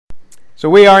So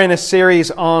we are in a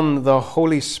series on the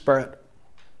Holy Spirit.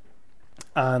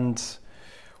 And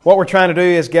what we're trying to do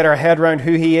is get our head around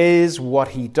who He is, what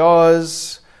He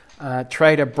does,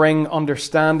 try to bring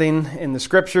understanding in the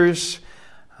Scriptures.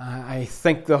 I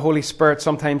think the Holy Spirit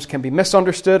sometimes can be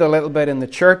misunderstood a little bit in the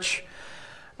church.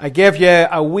 I gave you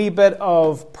a wee bit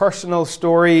of personal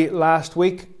story last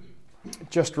week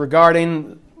just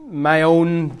regarding my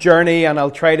own journey, and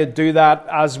I'll try to do that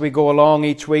as we go along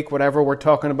each week. Whatever we're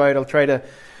talking about, I'll try to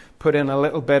put in a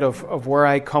little bit of where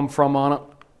I come from on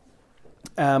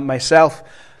it myself.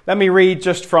 Let me read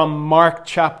just from Mark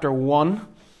chapter 1.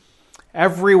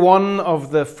 Every one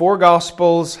of the four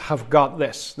Gospels have got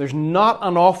this. There's not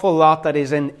an awful lot that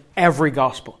is in every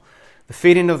Gospel. The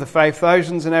feeding of the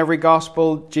 5,000 is in every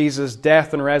Gospel. Jesus'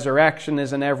 death and resurrection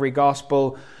is in every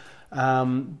Gospel.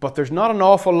 But there's not an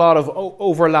awful lot of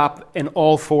overlap in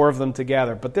all four of them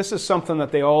together. But this is something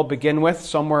that they all begin with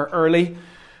somewhere early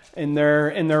in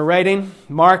their writing.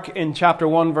 Mark in chapter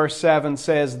 1 verse 7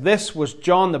 says, "This was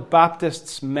John the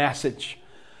Baptist's message.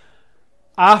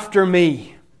 After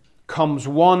me comes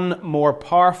one more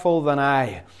powerful than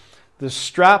I, the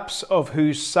straps of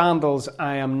whose sandals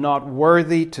I am not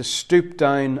worthy to stoop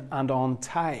down and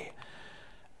untie.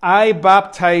 I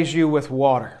baptize you with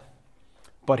water,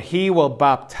 but He will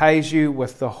baptize you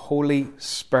with the Holy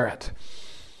Spirit."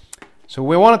 So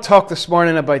we want to talk this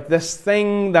morning about this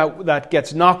thing that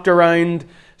gets knocked around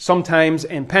sometimes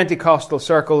in Pentecostal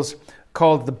circles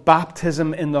called the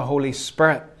baptism in the Holy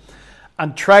Spirit,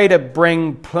 and try to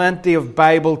bring plenty of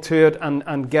Bible to it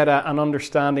and get an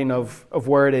understanding of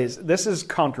where it is. This is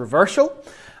controversial.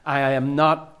 I am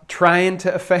not trying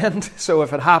to offend, so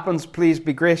if it happens, please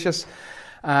be gracious.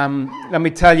 Let me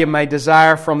tell you my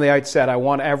desire from the outset. I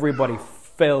want everybody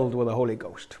filled with the Holy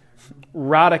Ghost.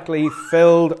 Radically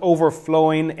filled,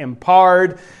 overflowing,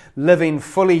 empowered, living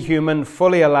fully human,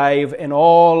 fully alive in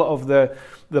all of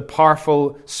the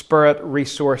powerful Spirit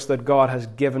resource that God has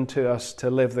given to us to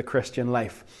live the Christian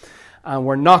life. And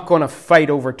we're not going to fight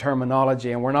over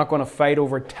terminology, and we're not going to fight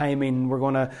over timing. We're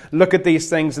going to look at these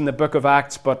things in the book of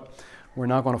Acts, but we're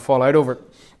not going to fall out over it.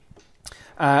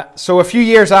 So a few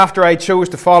years after I chose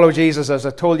to follow Jesus, as I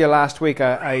told you last week,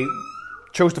 I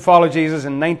chose to follow Jesus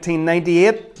in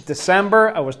 1998,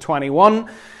 December. I was 21.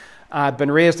 I'd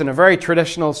been raised in a very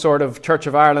traditional sort of Church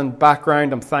of Ireland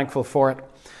background. I'm thankful for it.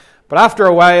 But after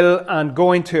a while, and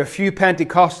going to a few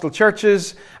Pentecostal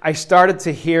churches, I started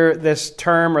to hear this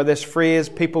term or this phrase.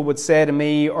 People would say to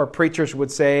me, or preachers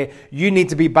would say, "You need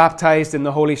to be baptized in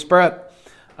the Holy Spirit."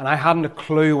 And I hadn't a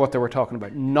clue what they were talking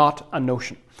about. Not a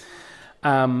notion.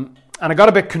 And I got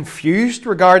a bit confused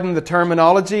regarding the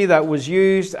terminology that was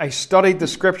used. I studied the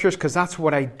Scriptures because that's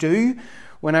what I do.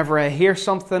 Whenever I hear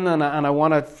something and I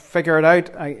want to figure it out,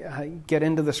 I get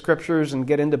into the Scriptures and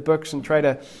get into books and try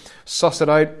to suss it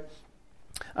out.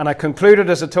 And I concluded,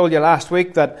 as I told you last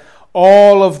week, that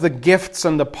all of the gifts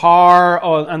and the power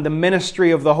and the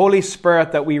ministry of the Holy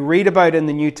Spirit that we read about in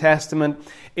the New Testament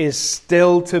is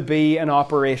still to be in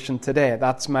operation today.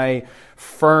 That's my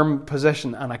firm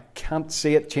position, and I can't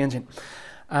see it changing.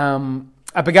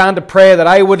 I began to pray that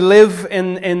I would live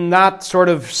in that sort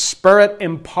of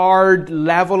Spirit-empowered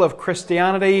level of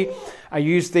Christianity. I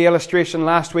used the illustration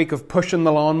last week of pushing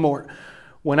the lawnmower.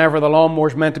 Whenever the lawnmower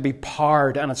is meant to be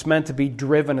powered and it's meant to be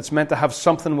driven, it's meant to have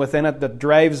something within it that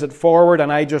drives it forward,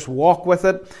 and I just walk with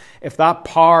it. If that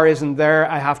power isn't there,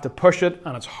 I have to push it,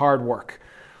 and it's hard work.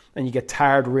 And you get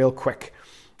tired real quick.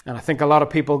 And I think a lot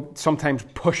of people sometimes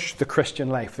push the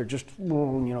Christian life. They're just,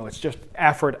 it's just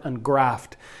effort and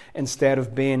graft instead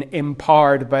of being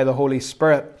empowered by the Holy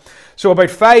Spirit. So about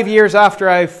 5 years after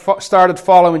I started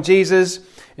following Jesus,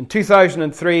 in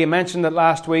 2003, I mentioned it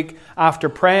last week, after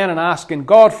praying and asking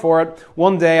God for it,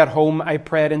 one day at home I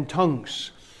prayed in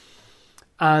tongues.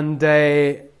 And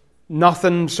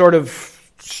nothing sort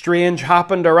of strange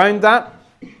happened around that.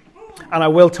 And I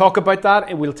will talk about that,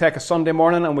 and we'll take a Sunday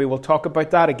morning and we will talk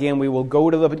about that. Again, we will go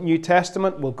to the New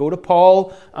Testament, we'll go to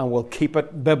Paul, and we'll keep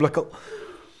it biblical.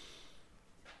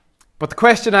 But the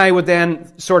question I would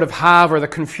then sort of have, or the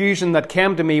confusion that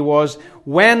came to me, was,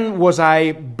 when was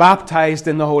I baptized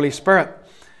in the Holy Spirit?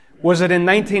 Was it in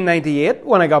 1998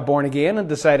 when I got born again and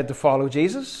decided to follow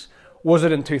Jesus? Was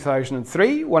it in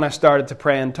 2003 when I started to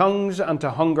pray in tongues and to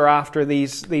hunger after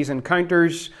these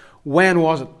encounters? When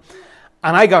was it?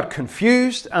 And I got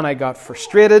confused and I got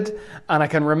frustrated, and I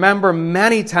can remember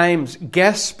many times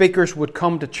guest speakers would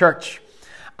come to church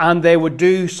and they would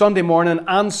do Sunday morning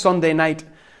and Sunday night.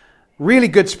 Really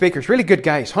good speakers, really good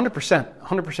guys,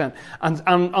 100%. And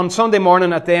on Sunday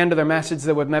morning at the end of their message,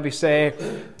 they would maybe say,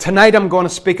 "Tonight I'm going to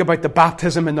speak about the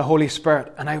baptism in the Holy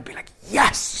Spirit." And I would be like,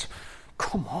 "Yes!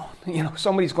 come on,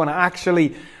 somebody's going to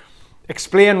actually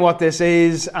explain what this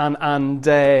is, and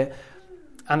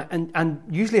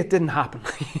usually it didn't happen.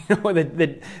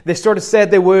 They sort of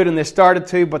said they would, and they started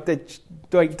to, but they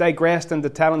digressed into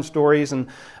telling stories, and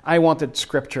I wanted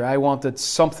Scripture. I wanted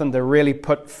something to really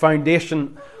put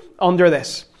foundation under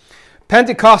this.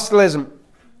 Pentecostalism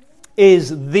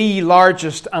is the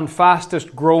largest and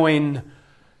fastest growing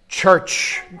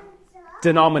church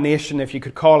denomination, if you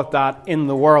could call it that, in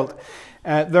the world.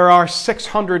 There are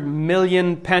 600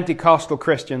 million Pentecostal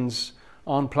Christians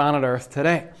on planet Earth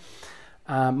today.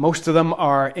 Most of them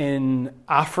are in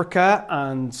Africa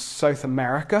and South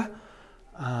America.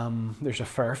 There's a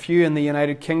fair few in the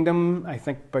United Kingdom, I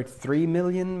think about 3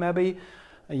 million maybe.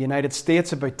 The United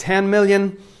States about 10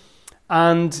 million.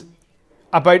 And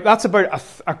that's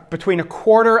about between a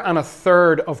quarter and a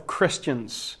third of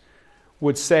Christians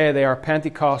would say they are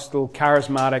Pentecostal,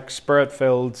 charismatic,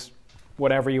 Spirit-filled,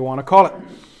 whatever you want to call it.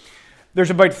 There's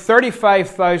about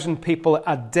 35,000 people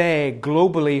a day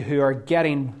globally who are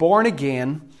getting born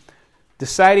again,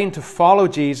 deciding to follow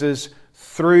Jesus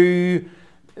through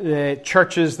the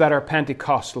churches that are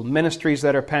Pentecostal, ministries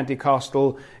that are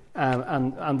Pentecostal,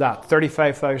 and that,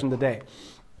 35,000 a day.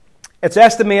 It's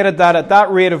estimated that at that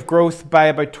rate of growth, by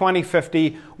about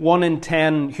 2050, 1 in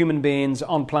 10 human beings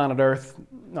on planet Earth,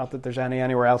 not that there's any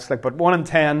anywhere else, but 1 in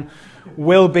 10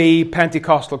 will be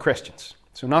Pentecostal Christians.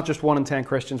 So not just 1 in 10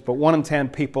 Christians, but 1 in 10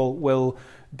 people will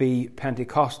be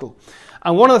Pentecostal.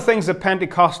 And one of the things that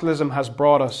Pentecostalism has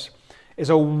brought us is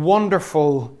a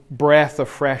wonderful breath of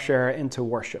fresh air into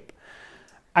worship.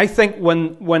 I think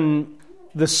when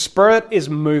the Spirit is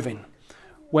moving,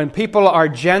 when people are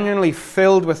genuinely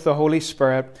filled with the Holy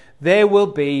Spirit, they will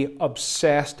be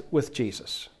obsessed with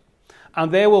Jesus.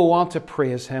 And they will want to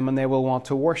praise Him, and they will want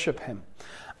to worship Him.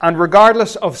 And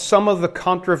regardless of some of the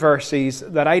controversies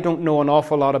that I don't know an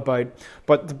awful lot about,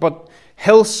 but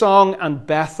Hillsong and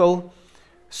Bethel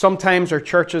sometimes are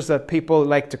churches that people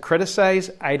like to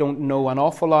criticize. I don't know an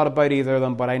awful lot about either of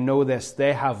them, but I know this: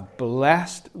 they have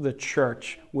blessed the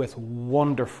church with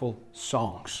wonderful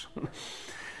songs.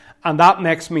 And that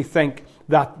makes me think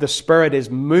that the Spirit is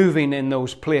moving in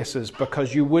those places,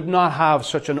 because you would not have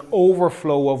such an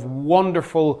overflow of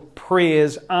wonderful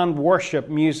praise and worship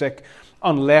music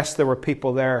unless there were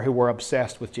people there who were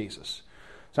obsessed with Jesus.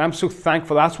 So I'm so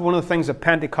thankful. That's one of the things that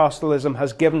Pentecostalism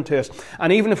has given to us.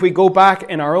 And even if we go back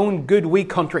in our own good wee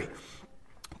country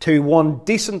to one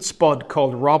decent spud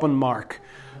called Robin Mark,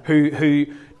 who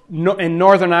in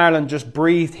Northern Ireland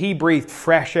he breathed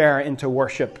fresh air into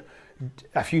worship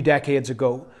a few decades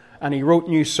ago. And he wrote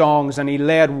new songs, and he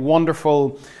led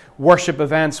wonderful worship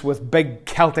events with big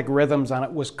Celtic rhythms, and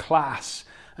it was class.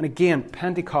 And again,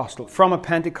 Pentecostal, from a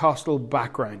Pentecostal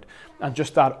background, and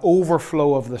just that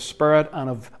overflow of the Spirit and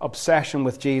of obsession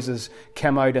with Jesus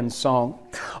came out in song.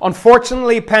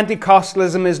 Unfortunately,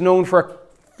 Pentecostalism is known for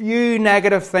a few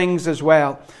negative things as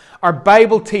well. Our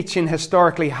Bible teaching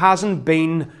historically hasn't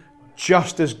been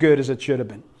just as good as it should have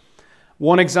been.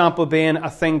 One example being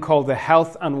a thing called the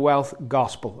health and wealth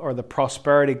gospel, or the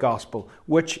prosperity gospel,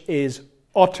 which is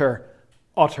utter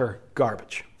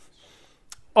garbage.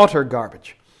 Utter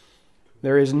garbage.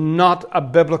 There is not a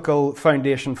biblical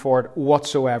foundation for it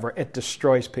whatsoever. It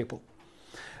destroys people.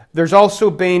 There's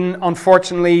also been,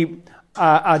 unfortunately,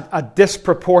 a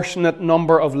disproportionate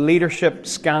number of leadership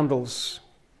scandals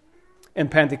in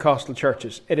Pentecostal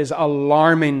churches. It is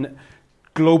alarming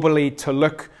globally to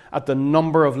look at the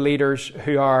number of leaders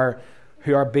who are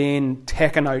being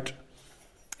taken out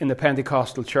in the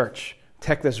Pentecostal church.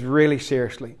 Take this really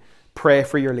seriously. Pray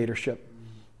for your leadership.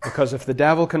 Because if the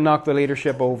devil can knock the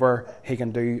leadership over, he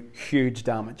can do huge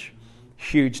damage.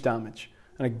 Huge damage.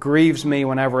 And it grieves me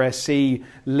whenever I see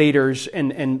leaders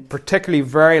in particularly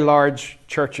very large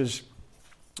churches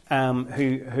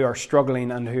who are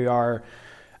struggling and who are...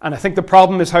 And I think the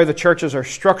problem is how the churches are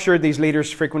structured. These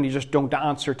leaders frequently just don't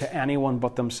answer to anyone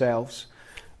but themselves.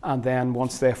 And then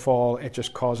once they fall, it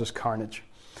just causes carnage.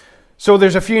 So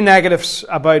there's a few negatives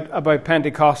about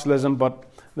Pentecostalism, but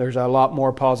there's a lot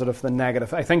more positive than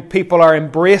negative. I think people are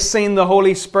embracing the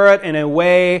Holy Spirit in a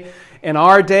way in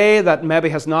our day that maybe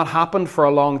has not happened for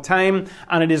a long time.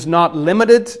 And it is not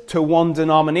limited to one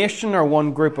denomination or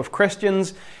one group of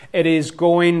Christians. It is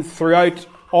going throughout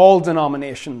all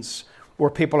denominations, where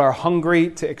people are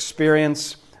hungry to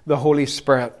experience the Holy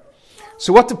Spirit.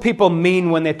 So what do people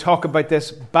mean when they talk about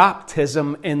this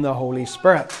baptism in the Holy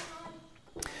Spirit?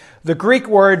 The Greek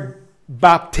word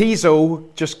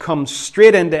baptizo just comes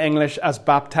straight into English as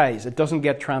baptize. It doesn't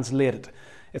get translated.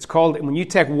 It's called, when you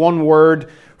take one word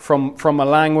from a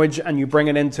language and you bring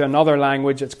it into another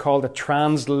language, it's called a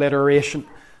transliteration.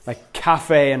 like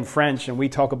cafe in French, and we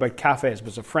talk about cafes, but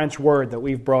it's a French word that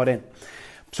we've brought in.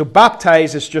 So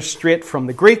baptize is just straight from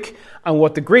the Greek, and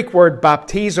what the Greek word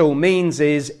baptizo means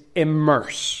is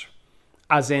immerse,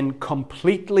 as in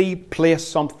completely place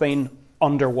something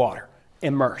underwater.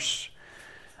 Immerse.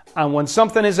 And when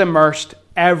something is immersed,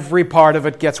 every part of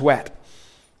it gets wet.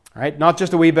 All right? Not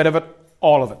just a wee bit of it,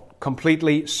 all of it.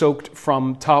 Completely soaked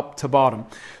from top to bottom.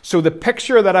 So the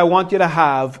picture that I want you to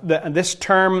have, and this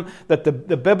term that the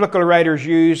biblical writers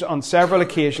use on several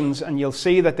occasions, and you'll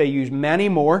see that they use many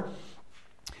more,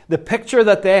 the picture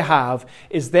that they have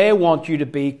is they want you to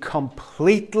be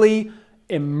completely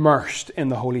immersed in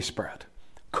the Holy Spirit.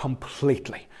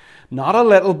 Completely. Not a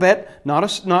little bit, not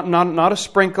a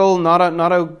sprinkle, not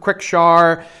a quick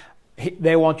shower.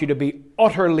 They want you to be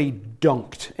utterly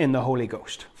dunked in the Holy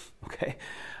Ghost. Okay?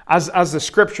 As the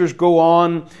scriptures go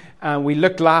on, we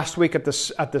looked last week at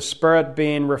the Spirit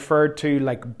being referred to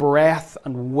like breath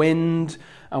and wind,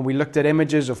 and we looked at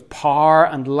images of power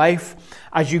and life.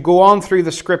 As you go on through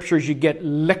the scriptures, you get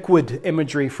liquid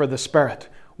imagery for the Spirit,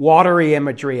 watery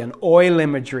imagery and oil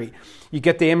imagery. You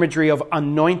get the imagery of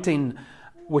anointing,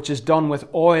 which is done with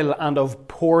oil, and of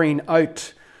pouring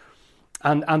out.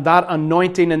 And that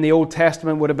anointing in the Old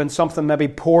Testament would have been something maybe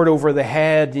poured over the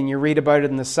head, and you read about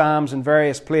it in the Psalms and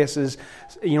various places,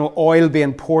 oil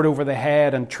being poured over the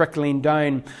head and trickling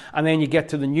down. And then you get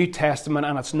to the New Testament,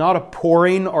 and it's not a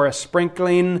pouring or a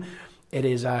sprinkling, it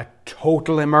is a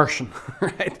total immersion,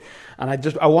 right? And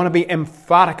I want to be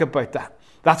emphatic about that.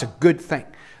 That's a good thing.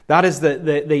 That is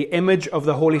the image of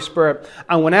the Holy Spirit.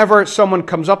 And whenever someone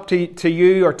comes up to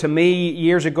you or to me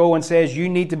years ago and says, you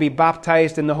need to be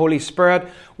baptized in the Holy Spirit,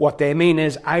 what they mean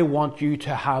is, I want you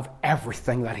to have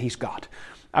everything that He's got.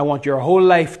 I want your whole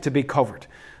life to be covered.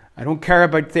 I don't care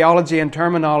about theology and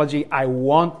terminology. I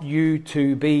want you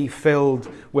to be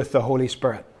filled with the Holy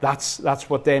Spirit. That's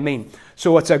what they mean.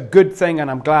 So it's a good thing,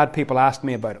 and I'm glad people asked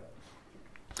me about it.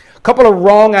 A couple of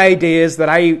wrong ideas that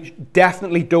I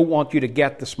definitely don't want you to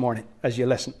get this morning as you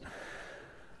listen.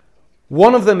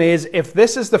 One of them is, if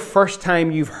this is the first time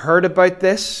you've heard about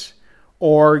this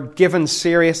or given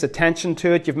serious attention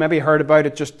to it, you've maybe heard about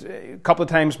it just a couple of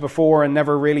times before and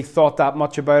never really thought that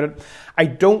much about it, I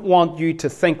don't want you to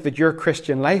think that your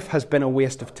Christian life has been a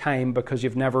waste of time because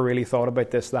you've never really thought about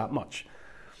this that much.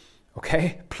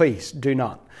 Okay? Please do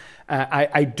not.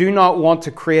 I do not want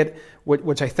to create,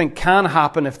 which I think can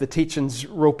happen if the teaching's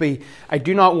ropey, I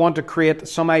do not want to create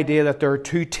some idea that there are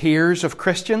two tiers of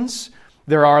Christians.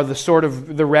 There are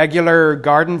the regular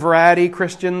garden variety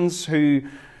Christians who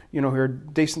are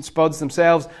decent spuds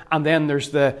themselves, and then there's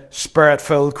the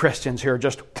Spirit-filled Christians who are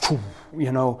just,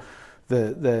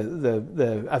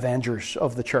 the Avengers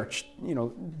of the church.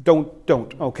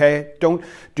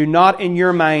 Do not in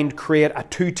your mind create a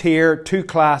two-tier,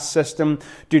 two-class system.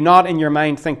 Do not in your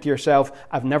mind think to yourself,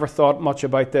 I've never thought much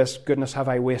about this. Goodness, have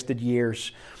I wasted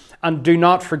years. And do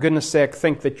not, for goodness sake,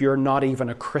 think that you're not even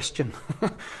a Christian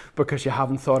because you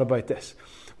haven't thought about this.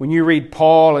 When you read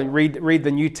Paul and read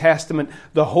the New Testament,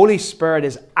 the Holy Spirit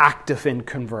is active in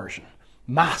conversion,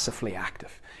 massively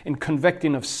active, in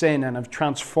convicting of sin and of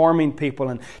transforming people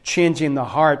and changing the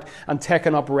heart and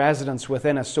taking up residence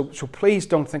within us. So please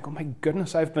don't think, oh my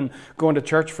goodness, I've been going to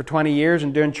church for 20 years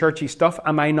and doing churchy stuff.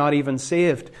 Am I not even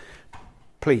saved?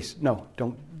 Please, no,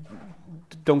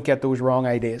 don't get those wrong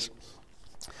ideas.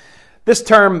 This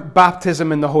term,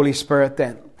 baptism in the Holy Spirit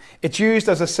then, it's used,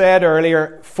 as I said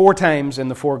earlier, 4 times in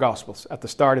the 4 Gospels at the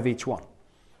start of each one.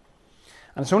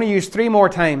 And it's only used 3 more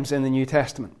times in the New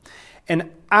Testament. In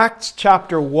Acts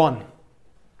chapter 1,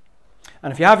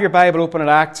 and if you have your Bible open at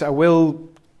Acts, I will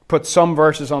put some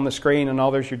verses on the screen and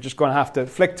others you're just going to have to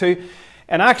flick to.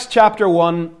 In Acts chapter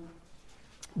 1,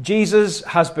 Jesus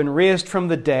has been raised from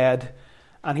the dead,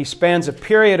 and he spends a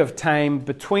period of time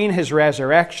between his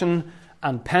resurrection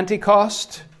and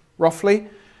Pentecost, roughly.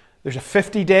 There's a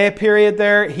 50-day period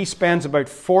there. He spends about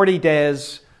 40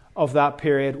 days of that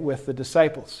period with the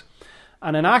disciples.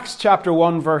 And in Acts chapter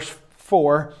 1, verse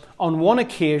 4, on one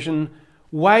occasion,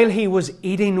 while he was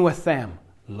eating with them,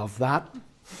 love that,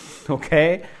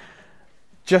 okay?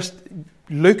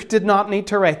 Luke did not need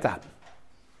to write that.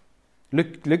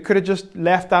 Luke could have just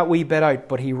left that wee bit out,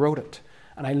 but he wrote it.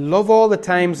 And I love all the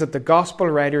times that the gospel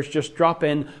writers just drop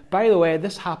in, by the way,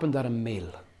 this happened at a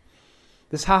meal.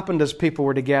 This happened as people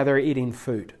were together eating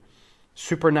food.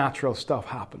 Supernatural stuff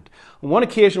happened. On one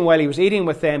occasion, while he was eating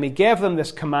with them, he gave them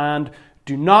this command,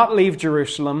 do not leave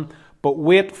Jerusalem, but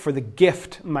wait for the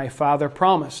gift my Father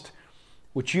promised,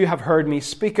 which you have heard me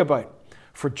speak about.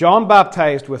 For John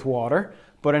baptized with water,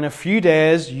 but in a few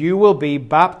days you will be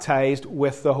baptized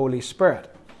with the Holy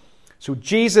Spirit. So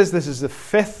Jesus, this is the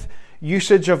 5th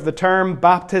usage of the term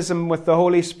baptism with the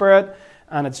Holy Spirit,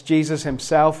 and it's Jesus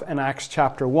himself in Acts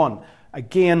chapter 1.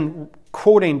 Again,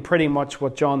 quoting pretty much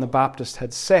what John the Baptist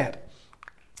had said.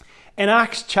 In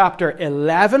Acts chapter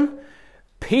 11,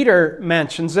 Peter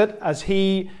mentions it as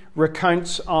he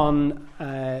recounts on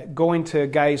going to a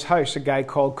guy's house, a guy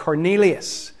called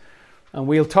Cornelius. And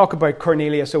we'll talk about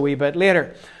Cornelius a wee bit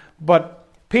later. But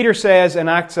Peter says in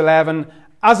Acts 11,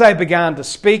 "As I began to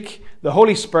speak, the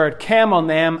Holy Spirit came on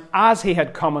them as he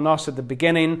had come on us at the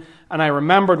beginning, and I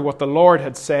remembered what the Lord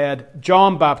had said,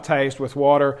 John baptized with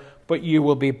water, but you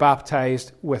will be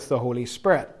baptized with the Holy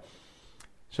Spirit."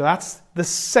 So that's the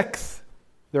sixth.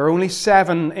 There are only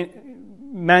 7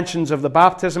 mentions of the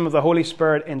baptism of the Holy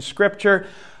Spirit in Scripture.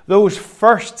 Those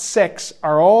first 6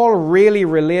 are all really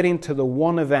relating to the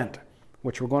one event,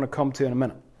 which we're going to come to in a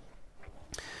minute.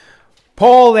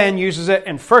 Paul then uses it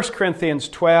in 1 Corinthians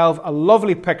 12, a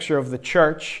lovely picture of the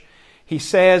church. He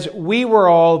says, "We were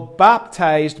all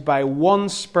baptized by one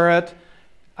Spirit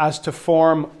as to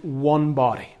form one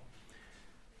body."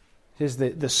 It says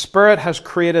the Spirit has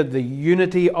created the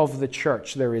unity of the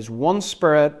church. There is one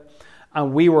Spirit,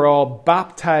 and we were all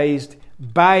baptized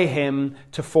by Him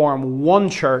to form one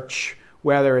church,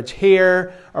 whether it's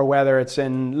here or whether it's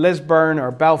in Lisburn or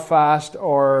Belfast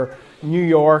or New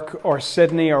York or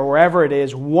Sydney or wherever it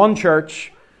is, one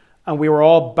church, and we were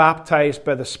all baptized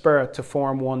by the Spirit to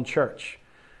form one church.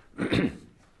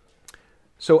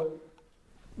 So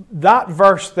that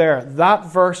verse there, that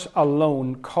verse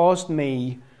alone caused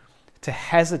me to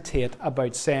hesitate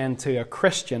about saying to a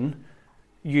Christian,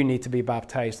 you need to be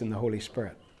baptized in the Holy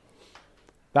Spirit.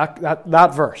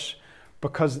 That verse.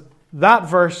 Because that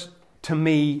verse, to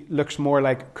me, looks more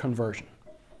like conversion.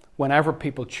 Whenever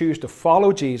people choose to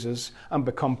follow Jesus and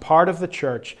become part of the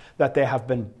church, that they have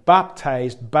been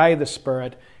baptized by the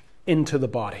Spirit into the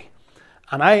body.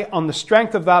 And on the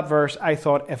strength of that verse, I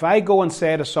thought, if I go and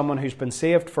say to someone who's been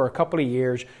saved for a couple of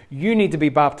years, you need to be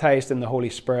baptized in the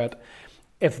Holy Spirit,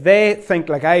 if they think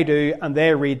like I do and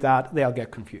they read that, they'll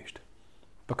get confused.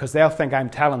 Because they'll think I'm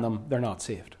telling them they're not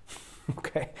saved.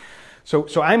 Okay?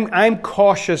 So I'm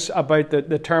cautious about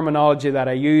the terminology that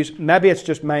I use. Maybe it's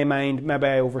just my mind. Maybe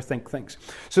I overthink things.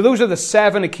 So those are the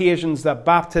 7 occasions that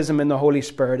baptism in the Holy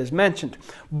Spirit is mentioned.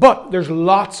 But there's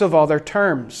lots of other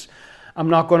terms. I'm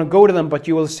not going to go to them, but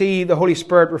you will see the Holy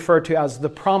Spirit referred to as the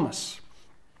promise.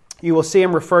 You will see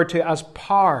Him referred to as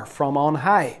power from on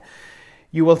high.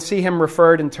 You will see Him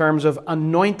referred in terms of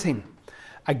anointing,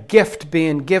 a gift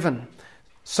being given,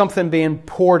 something being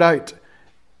poured out,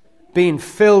 being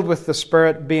filled with the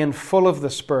Spirit, being full of the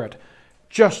Spirit.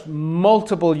 Just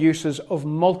multiple uses of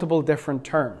multiple different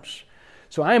terms.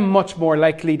 So I'm much more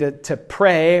likely to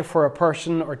pray for a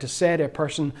person or to say to a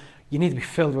person, you need to be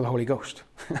filled with the Holy Ghost.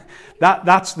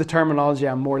 That's the terminology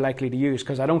I'm more likely to use,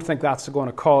 because I don't think that's going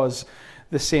to cause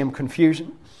the same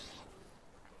confusion.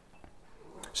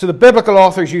 So the biblical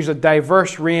authors use a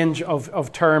diverse range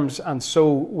of terms, and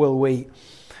so will we.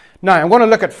 Now, I'm going to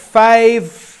look at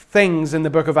 5 things in the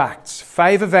book of Acts,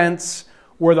 5 events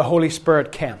where the Holy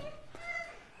Spirit came.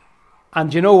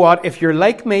 And you know what? If you're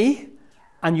like me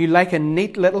and you like a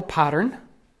neat little pattern,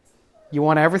 you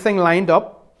want everything lined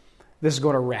up, this is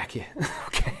going to wreck you.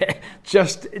 Okay?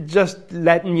 Just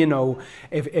letting you know,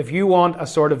 if you want a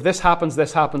sort of this happens,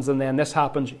 and then this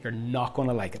happens, you're not going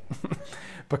to like it.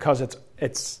 Because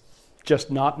it's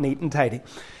just not neat and tidy.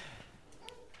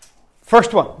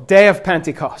 First one, day of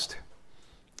Pentecost.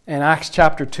 In Acts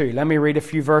chapter 2. Let me read a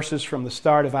few verses from the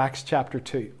start of Acts chapter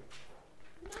 2.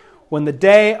 When the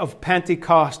day of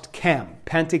Pentecost came,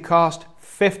 Pentecost,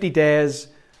 50 days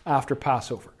after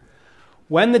Passover.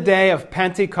 When the day of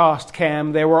Pentecost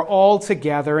came, they were all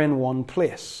together in one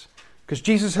place. Because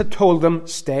Jesus had told them,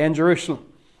 stay in Jerusalem.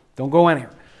 Don't go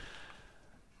anywhere.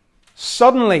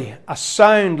 Suddenly, a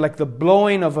sound like the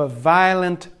blowing of a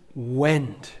violent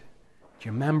wind. Do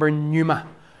you remember pneuma?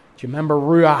 Do you remember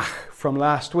ruach from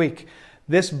last week?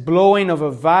 This blowing of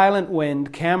a violent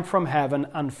wind came from heaven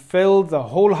and filled the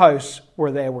whole house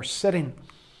where they were sitting.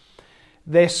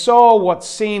 They saw what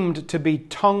seemed to be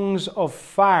tongues of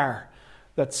fire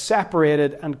that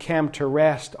separated and came to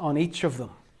rest on each of them.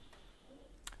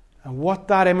 And what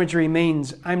that imagery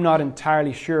means, I'm not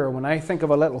entirely sure. When I think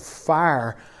of a little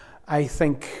fire, I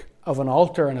think of an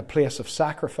altar and a place of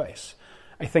sacrifice.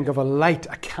 I think of a light,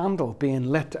 a candle being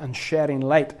lit and shedding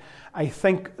light. I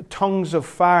think tongues of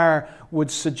fire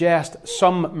would suggest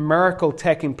some miracle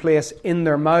taking place in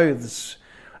their mouths,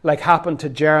 like happened to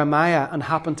Jeremiah and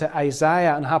happened to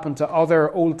Isaiah and happened to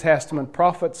other Old Testament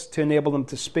prophets to enable them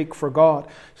to speak for God.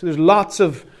 So there's lots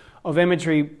of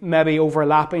imagery maybe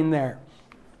overlapping there.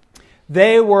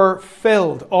 They were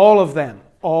filled, all of them,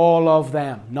 All of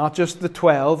them. Not just the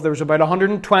 12. There was about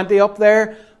 120 up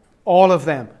there. All of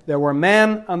them. There were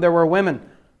men and there were women.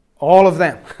 All of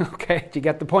them. Okay, do you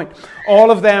get the point?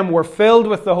 All of them were filled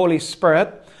with the Holy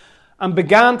Spirit and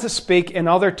began to speak in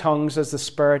other tongues as the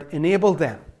Spirit enabled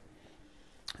them.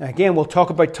 Again, we'll talk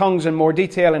about tongues in more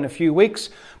detail in a few weeks,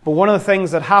 but one of the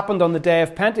things that happened on the day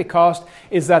of Pentecost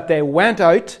is that they went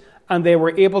out and they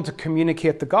were able to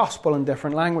communicate the gospel in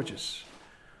different languages.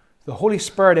 The Holy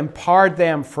Spirit empowered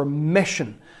them for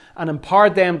mission and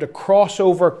empowered them to cross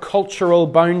over cultural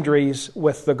boundaries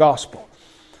with the gospel.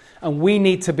 And we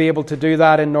need to be able to do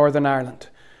that in Northern Ireland,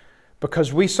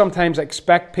 because we sometimes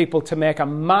expect people to make a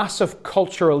massive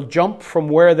cultural jump from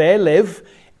where they live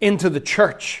into the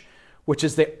church, which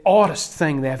is the oddest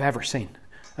thing they've ever seen.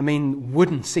 I mean,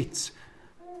 wooden seats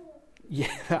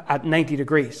at 90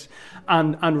 degrees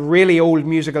and really old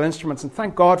musical instruments. And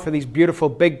thank God for these beautiful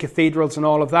big cathedrals and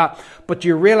all of that. But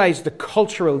you realize the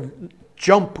cultural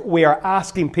jump we are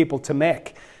asking people to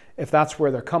make if that's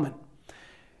where they're coming.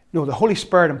 No, the Holy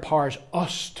Spirit empowers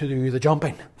us to do the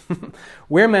jumping.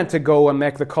 We're meant to go and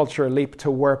make the cultural leap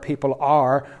to where people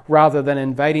are rather than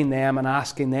inviting them and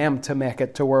asking them to make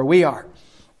it to where we are.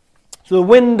 So the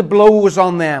wind blows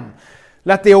on them.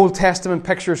 Let the Old Testament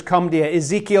pictures come to you.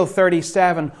 Ezekiel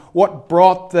 37, what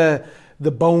brought the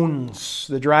bones,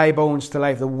 the dry bones to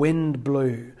life? The wind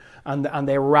blew and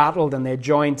they rattled and they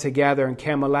joined together and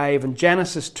came alive. In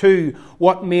Genesis 2,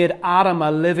 what made Adam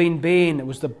a living being? It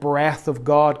was the breath of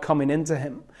God coming into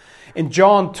him. In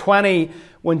John 20,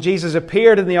 when Jesus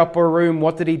appeared in the upper room,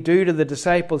 what did he do to the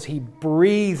disciples? He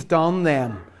breathed on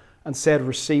them and said,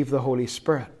 receive the Holy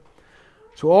Spirit.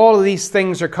 So all of these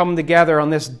things are coming together on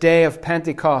this day of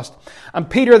Pentecost. And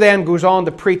Peter then goes on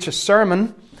to preach a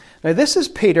sermon. Now this is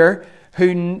Peter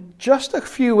who just a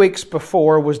few weeks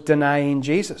before was denying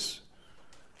Jesus.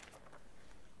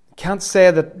 Can't say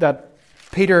that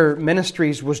Peter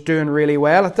Ministries was doing really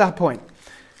well at that point.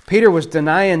 Peter was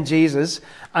denying Jesus,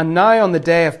 and now on the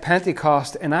day of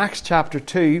Pentecost in Acts chapter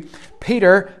 2,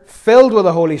 Peter, filled with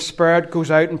the Holy Spirit, goes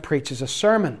out and preaches a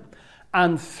sermon.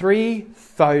 And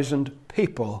 3,000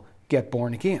 people get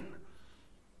born again.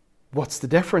 What's the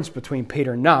difference between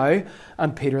Peter now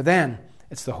and Peter then?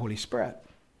 It's the Holy Spirit.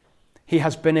 He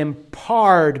has been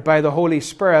empowered by the Holy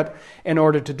Spirit in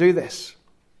order to do this.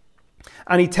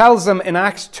 And he tells them in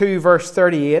Acts 2 verse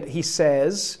 38, he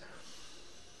says,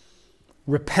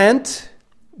 repent,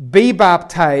 be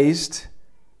baptized,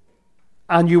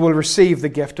 and you will receive the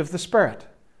gift of the Spirit.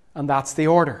 And that's the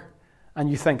order. And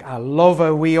you think, I love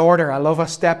a wee order. I love a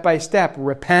step by step.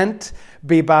 Repent,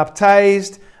 be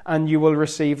baptized, and you will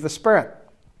receive the Spirit.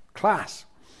 Class.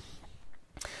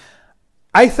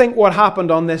 I think what happened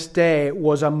on this day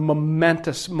was a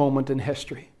momentous moment in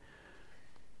history.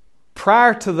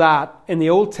 Prior to that, in the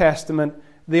Old Testament,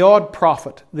 the odd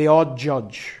prophet, the odd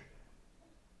judge,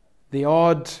 the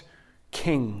odd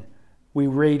king, we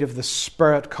read of the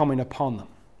Spirit coming upon them.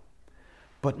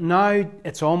 But now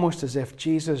it's almost as if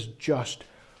Jesus just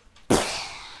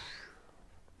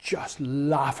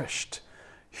lavished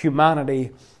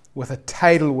humanity with a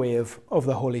tidal wave of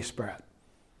the Holy Spirit.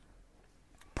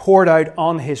 Poured out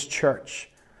on his church,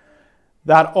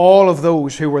 that all of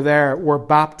those who were there were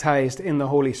baptized in the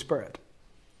Holy Spirit.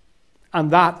 And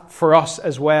that for us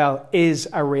as well is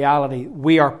a reality.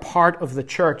 We are part of the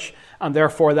church, and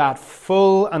therefore that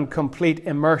full and complete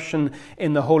immersion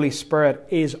in the Holy Spirit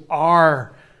is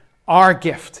our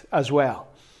gift as well.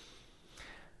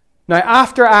 Now,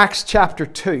 after Acts chapter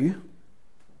 2,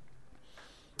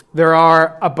 there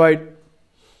are about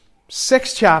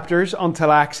 6 chapters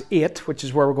until Acts 8, which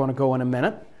is where we're going to go in a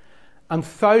minute, and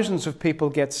thousands of people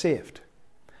get saved.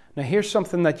 Now, here's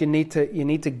something that you need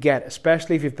to get,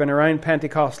 especially if you've been around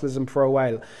Pentecostalism for a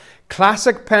while.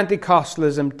 Classic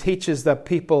Pentecostalism teaches that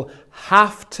people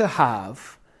have to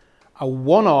have a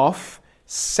one-off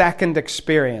second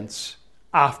experience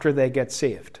after they get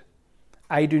saved.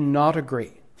 I do not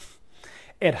agree.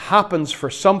 It happens for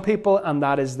some people, and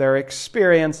that is their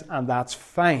experience, and that's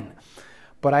fine.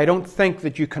 But I don't think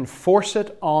that you can force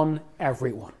it on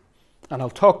everyone. And I'll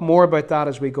talk more about that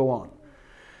as we go on.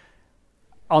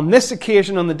 On this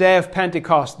occasion, on the day of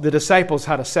Pentecost, the disciples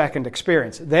had a second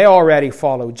experience. They already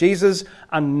followed Jesus,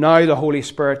 and now the Holy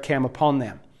Spirit came upon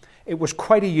them. It was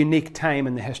quite a unique time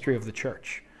in the history of the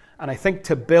church. And I think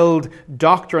to build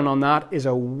doctrine on that is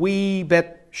a wee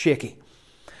bit shaky.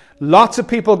 Lots of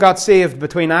people got saved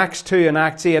between Acts 2 and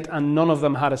Acts 8, and none of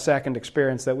them had a second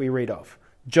experience that we read of.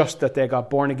 Just that they got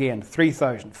born again.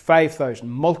 3,000, 5,000,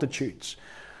 multitudes.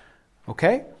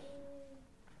 Okay?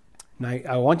 Now,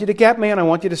 I want you to get me and I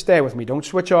want you to stay with me. Don't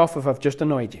switch off if I've just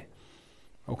annoyed you.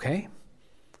 Okay?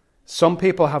 Some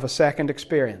people have a second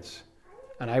experience.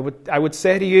 And I would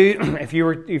say to you, if you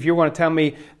were going to tell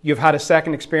me you've had a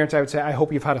second experience, I would say, I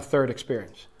hope you've had a third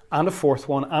experience, and a fourth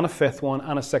one, and a fifth one,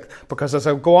 and a sixth. Because as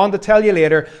I'll go on to tell you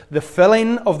later, the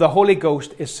filling of the Holy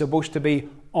Ghost is supposed to be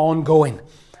ongoing,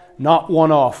 not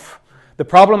one-off. The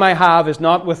problem I have is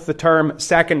not with the term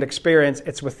second experience,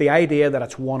 it's with the idea that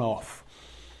it's one-off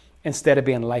instead of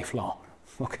being lifelong.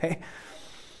 Okay?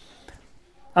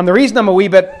 And the reason I'm a wee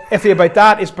bit iffy about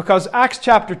that is because Acts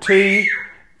chapter 2...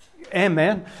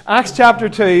 Amen. Acts chapter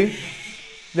 2,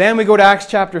 then we go to Acts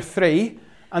chapter 3,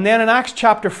 and then in Acts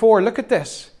chapter 4, look at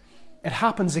this. It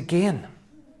happens again.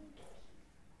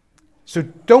 So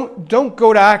don't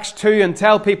go to Acts 2 and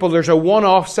tell people there's a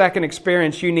one-off second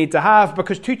experience you need to have,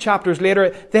 because 2 chapters later,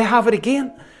 they have it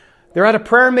again. They're at a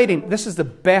prayer meeting. This is the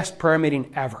best prayer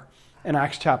meeting ever in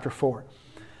Acts chapter 4.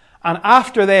 And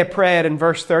after they prayed in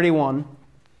verse 31,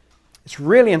 it's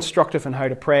really instructive in how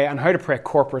to pray, and how to pray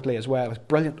corporately as well. It's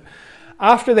brilliant.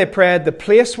 After they prayed, the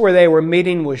place where they were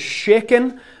meeting was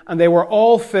shaken, and they were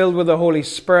all filled with the Holy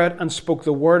Spirit and spoke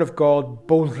the word of God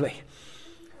boldly.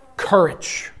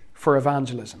 Courage for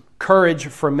evangelism. Courage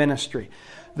for ministry.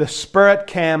 The Spirit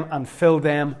came and filled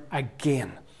them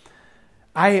again.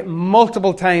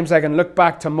 Multiple times I can look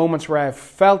back to moments where I've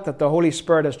felt that the Holy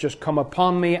Spirit has just come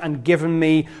upon me and given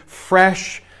me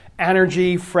fresh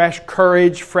energy, fresh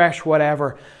courage, fresh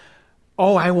whatever.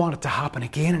 Oh, I want it to happen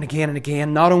again and again and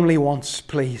again. Not only once,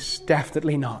 please.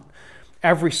 Definitely not.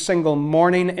 Every single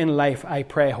morning in life, I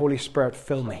pray, Holy Spirit,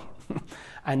 fill me.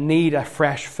 I need a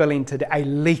fresh filling today. I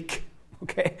leak.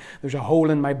 Okay? There's a hole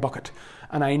in my bucket.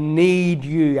 And I need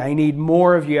you. I need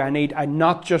more of you. I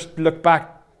not just look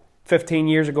back 15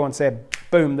 years ago and say,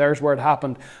 boom, there's where it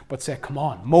happened. But say, come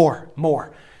on,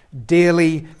 more.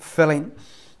 Daily filling.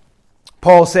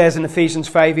 Paul says in Ephesians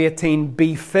 5:18,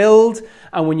 be filled.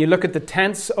 And when you look at the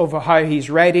tense of how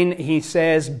he's writing, he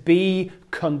says, be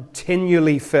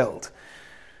continually filled.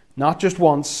 Not just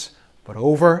once, but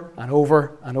over and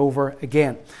over and over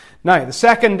again. Now, the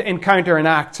second encounter in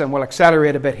Acts, and we'll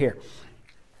accelerate a bit here.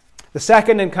 The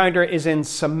second encounter is in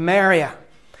Samaria.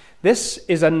 This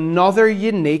is another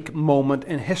unique moment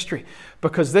in history,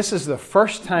 because this is the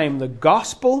first time the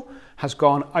gospel has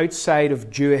gone outside of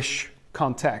Jewish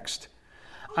context.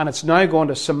 And it's now going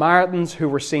to Samaritans who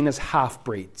were seen as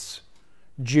half-breeds,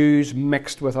 Jews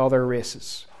mixed with other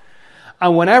races.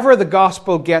 And whenever the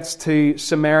gospel gets to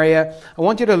Samaria, I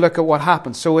want you to look at what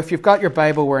happens. So if you've got your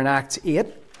Bible, we're in Acts 8.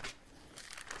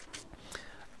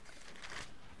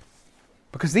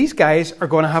 Because these guys are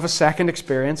going to have a second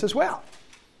experience as well.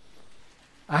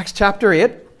 Acts chapter 8,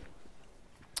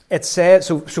 it says,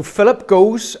 so Philip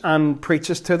goes and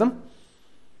preaches to them.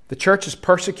 The church is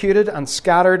persecuted and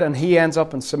scattered, and he ends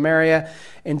up in Samaria.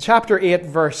 In chapter 8,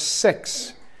 verse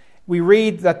 6, we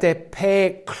read that they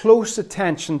pay close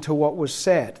attention to what was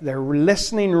said. They're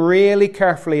listening really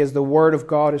carefully as the word of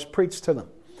God is preached to them.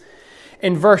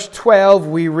 In verse 12,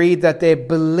 we read that they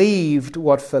believed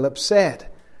what Philip said.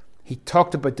 He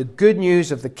talked about the good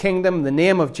news of the kingdom, the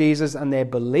name of Jesus, and they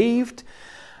believed.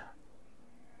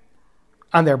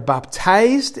 And they're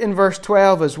baptized in verse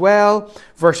 12 as well.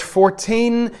 Verse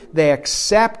 14, they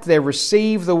accept, they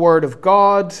receive the word of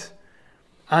God.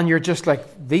 And you're just like,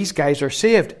 these guys are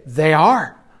saved. They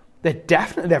are.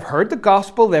 They've heard the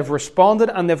gospel, they've responded,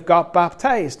 and they've got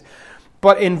baptized.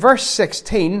 But in verse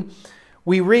 16,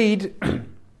 we read,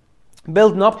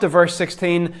 building up to verse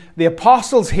 16, the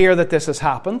apostles hear that this has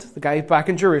happened, the guys back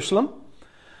in Jerusalem,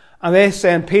 and they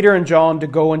send Peter and John to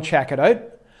go and check it out.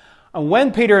 And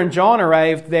when Peter and John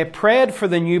arrived, they prayed for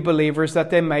the new believers that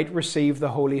they might receive the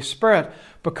Holy Spirit,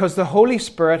 because the Holy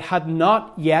Spirit had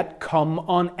not yet come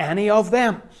on any of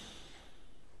them.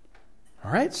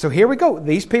 All right, so here we go.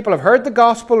 These people have heard the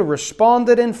gospel,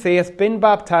 responded in faith, been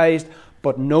baptized,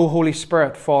 but no Holy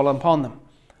Spirit fallen upon them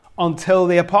until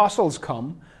the apostles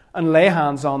come and lay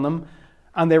hands on them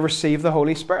and they receive the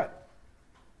Holy Spirit.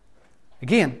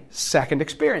 Again, second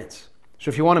experience. So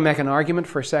if you want to make an argument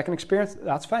for a second experience,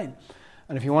 that's fine.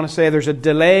 And if you want to say there's a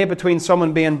delay between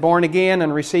someone being born again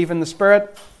and receiving the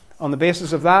Spirit on the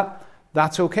basis of that,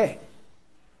 that's okay.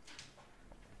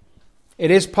 It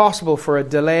is possible for a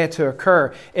delay to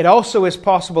occur. It also is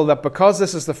possible that because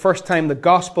this is the first time the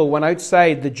gospel went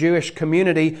outside the Jewish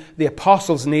community, the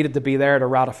apostles needed to be there to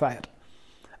ratify it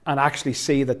and actually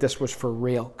see that this was for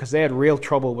real, because they had real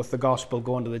trouble with the gospel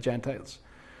going to the Gentiles.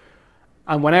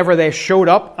 And whenever they showed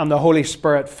up and the Holy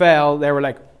Spirit fell, they were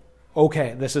like,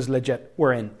 okay, this is legit.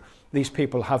 We're in. These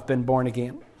people have been born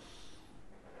again.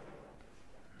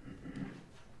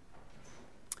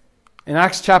 In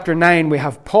Acts chapter 9, we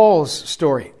have Paul's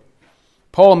story.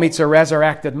 Paul meets a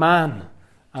resurrected man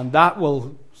And that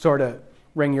will sort of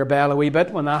ring your bell a wee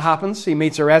bit when that happens. He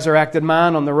meets a resurrected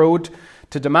man on the road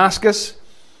to Damascus.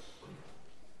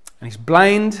 And he's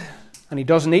blind, and he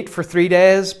doesn't eat for 3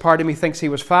 days. Part of me thinks he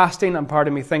was fasting, and part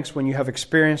of me thinks when you have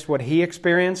experienced what he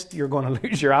experienced, you're going to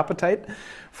lose your appetite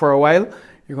for a while.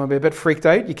 You're going to be a bit freaked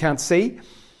out. You can't see.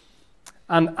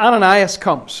 And Ananias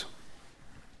comes.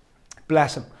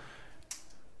 Bless him.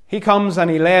 He comes and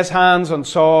he lays hands on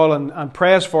Saul and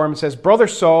prays for him and says, "Brother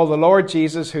Saul, the Lord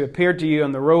Jesus, who appeared to you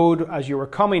on the road as you were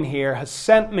coming here, has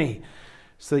sent me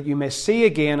so that you may see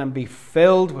again and be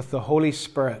filled with the Holy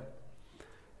Spirit."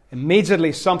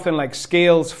 Immediately something like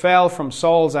scales fell from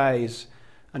Saul's eyes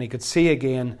and he could see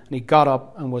again, and he got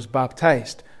up and was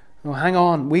baptized. Oh, hang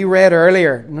on. We read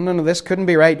earlier. No, this couldn't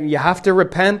be right. You have to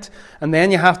repent, and then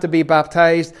you have to be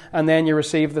baptized, and then you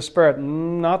receive the Spirit.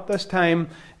 Not this time.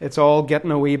 It's all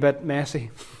getting a wee bit messy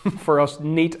for us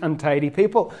neat and tidy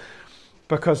people.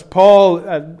 Because Paul,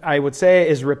 I would say,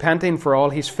 is repenting for all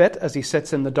he's fit as he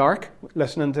sits in the dark,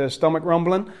 listening to his stomach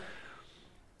rumbling.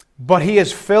 But he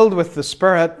is filled with the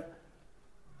Spirit,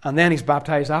 and then he's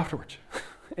baptized afterwards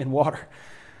in water.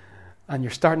 And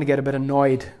you're starting to get a bit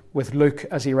annoyed with Luke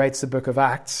as he writes the book of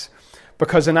Acts.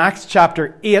 Because in Acts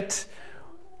chapter 8,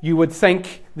 you would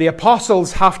think the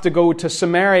apostles have to go to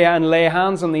Samaria and lay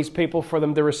hands on these people for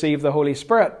them to receive the Holy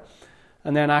Spirit.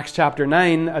 And then Acts chapter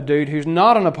 9, a dude who's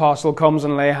not an apostle comes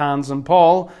and lay hands on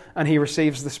Paul and he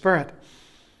receives the Spirit.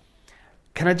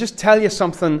 Can I just tell you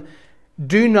something?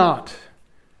 Do not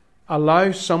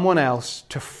allow someone else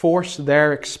to force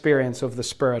their experience of the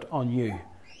Spirit on you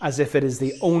as if it is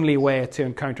the only way to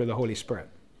encounter the Holy Spirit.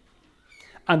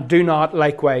 And do not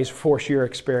likewise force your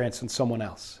experience on someone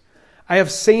else. I have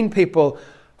seen people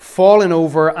falling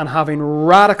over and having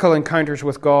radical encounters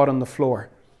with God on the floor.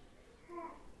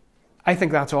 I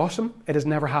think that's awesome. It has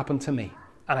never happened to me,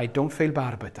 and I don't feel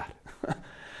bad about that.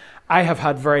 I have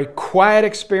had very quiet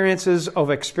experiences of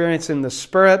experiencing the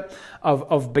Spirit,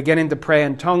 of beginning to pray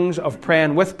in tongues, of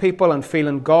praying with people and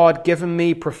feeling God giving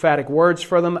me prophetic words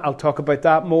for them. I'll talk about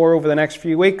that more over the next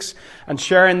few weeks and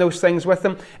sharing those things with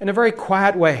them in a very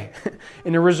quiet way,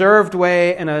 in a reserved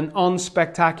way, in an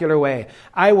unspectacular way.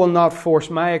 I will not force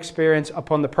my experience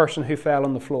upon the person who fell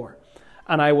on the floor.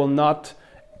 And I will not,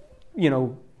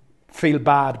 feel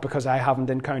bad because I haven't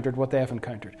encountered what they have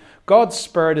encountered. God's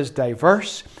Spirit is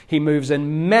diverse. He moves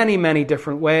in many, many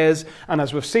different ways. And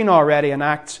as we've seen already in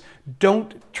Acts,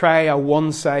 don't try a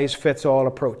one-size-fits-all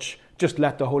approach. Just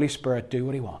let the Holy Spirit do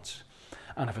what He wants.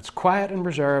 And if it's quiet and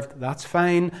reserved, that's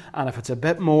fine. And if it's a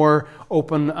bit more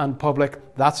open and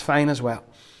public, that's fine as well.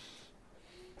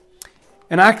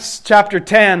 In Acts chapter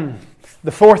 10,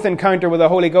 the fourth encounter with the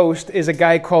Holy Ghost is a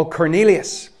guy called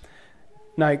Cornelius.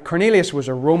 Now, Cornelius was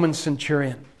a Roman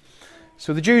centurion,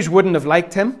 so the Jews wouldn't have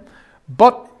liked him,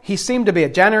 but he seemed to be a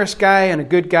generous guy and a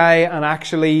good guy, and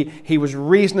actually he was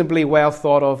reasonably well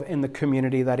thought of in the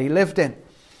community that he lived in.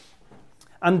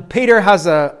 And Peter has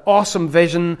an awesome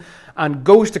vision and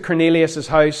goes to Cornelius'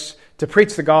 house to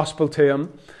preach the gospel to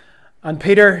him, and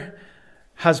Peter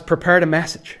has prepared a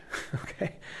message.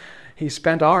 Okay, he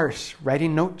spent hours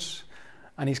writing notes.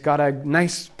 And he's got a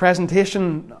nice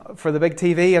presentation for the big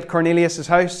TV at Cornelius'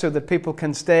 house so that people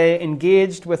can stay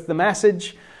engaged with the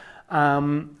message.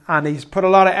 And he's put a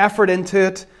lot of effort into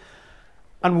it.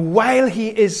 And while he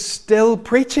is still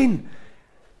preaching,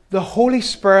 the Holy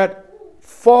Spirit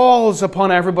falls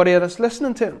upon everybody that's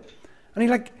listening to him.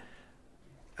 And I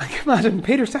can imagine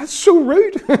Peter said, "That's so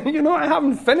rude. I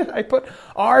haven't finished. I put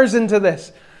hours into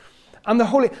this." And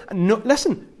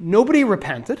nobody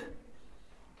repented.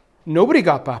 Nobody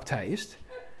got baptized.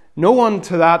 No one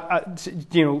to that,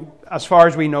 as far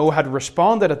as we know, had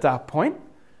responded at that point.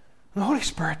 The Holy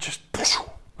Spirit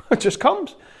just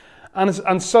comes.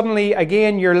 And suddenly,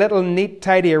 again, your little neat,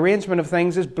 tidy arrangement of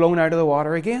things is blown out of the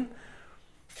water again.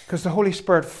 Because the Holy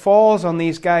Spirit falls on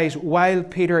these guys while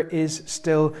Peter is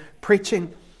still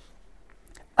preaching.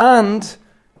 And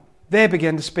they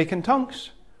begin to speak in tongues,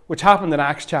 which happened in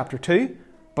Acts chapter 2,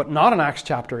 but not in Acts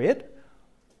chapter 8.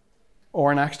 Or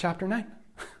in Acts chapter 9.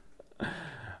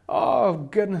 Oh,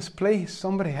 goodness, please,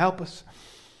 somebody help us.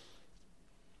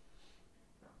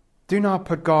 Do not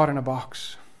put God in a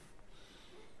box.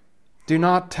 Do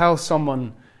not tell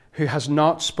someone who has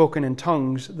not spoken in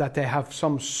tongues that they have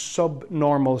some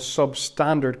subnormal,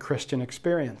 substandard Christian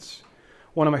experience.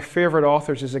 One of my favorite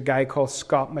authors is a guy called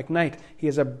Scott McKnight. He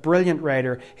is a brilliant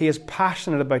writer. He is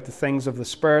passionate about the things of the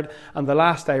Spirit. And the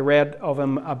last I read of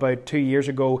him about 2 years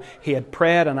ago, he had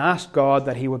prayed and asked God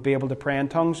that he would be able to pray in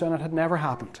tongues, and it had never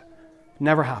happened.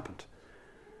 Never happened.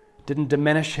 It didn't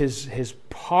diminish his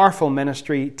powerful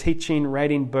ministry, teaching,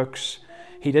 writing books.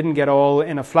 He didn't get all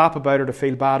in a flap about it or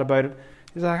feel bad about it.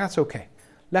 He's like, that's okay.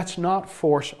 Let's not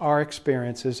force our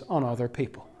experiences on other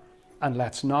people. And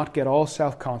let's not get all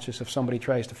self-conscious if somebody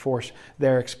tries to force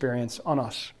their experience on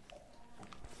us.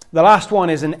 The last one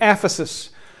is in Ephesus.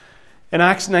 In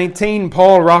Acts 19,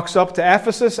 Paul rocks up to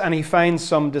Ephesus and he finds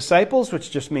some disciples,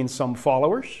 which just means some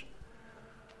followers.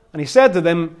 And he said to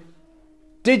them,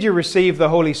 did you receive the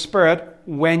Holy Spirit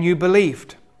when you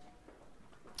believed?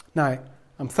 Now,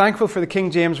 I'm thankful for the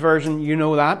King James Version, you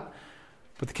know that.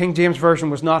 But the King James Version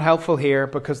was not helpful here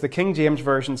because the King James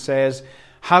Version says,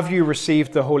 have you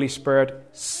received the Holy Spirit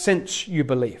since you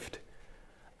believed?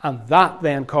 And that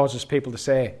then causes people to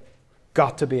say,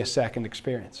 got to be a second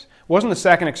experience. It wasn't a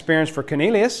second experience for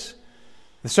Cornelius.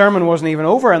 The sermon wasn't even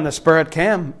over and the Spirit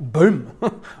came. Boom.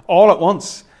 All at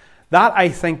once. That, I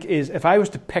think, is, if I was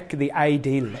to pick the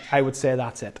ideal, I would say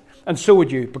that's it. And so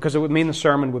would you, because it would mean the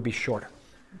sermon would be shorter.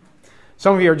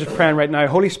 Some of you are just praying right now,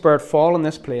 Holy Spirit, fall in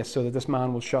this place so that this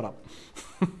man will shut up.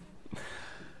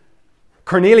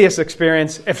 Cornelius'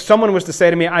 experience, if someone was to say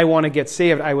to me, I want to get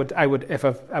saved, I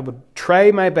would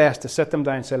try my best to sit them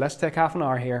down and say, let's take half an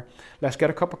hour here, let's get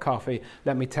a cup of coffee,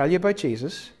 let me tell you about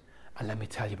Jesus, and let me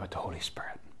tell you about the Holy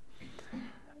Spirit.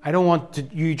 I don't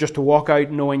want you just to walk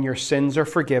out knowing your sins are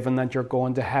forgiven, that you're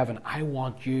going to heaven. I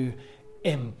want you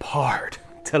empowered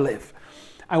to live.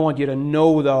 I want you to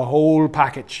know the whole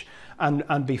package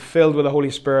and be filled with the Holy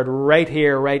Spirit right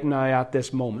here, right now, at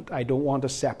this moment. I don't want to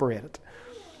separate it.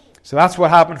 So that's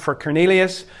what happened for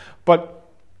Cornelius. But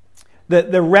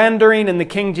the rendering in the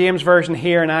King James Version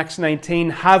here in Acts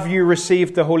 19, have you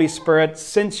received the Holy Spirit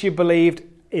since you believed,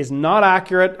 is not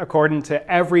accurate according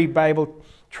to every Bible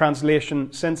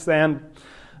translation since then,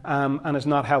 and is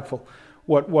not helpful.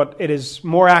 What it is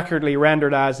more accurately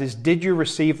rendered as is, did you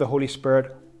receive the Holy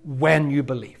Spirit when you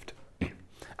believed?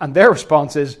 And their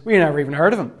response is, we never even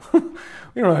heard of him.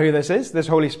 We don't know who this is, this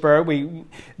Holy Spirit.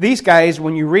 These guys,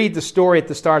 when you read the story at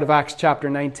the start of Acts chapter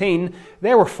 19,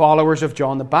 they were followers of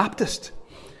John the Baptist.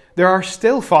 There are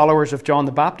still followers of John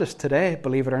the Baptist today,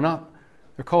 believe it or not.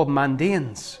 They're called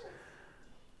Mandeans.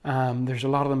 There's a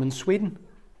lot of them in Sweden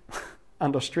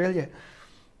and Australia.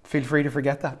 Feel free to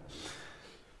forget that.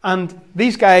 And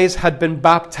these guys had been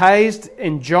baptized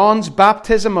in John's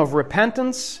baptism of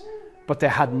repentance, but they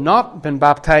had not been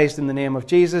baptized in the name of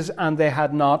Jesus, and they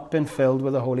had not been filled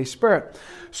with the Holy Spirit.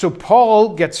 So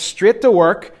Paul gets straight to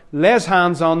work, lays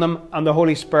hands on them, and the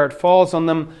Holy Spirit falls on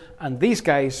them, and these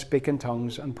guys speak in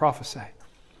tongues and prophesy.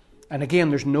 And again,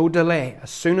 there's no delay. As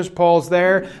soon as Paul's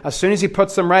there, as soon as he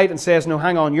puts them right and says, no,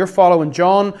 hang on, you're following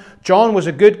John. John was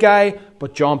a good guy,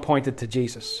 but John pointed to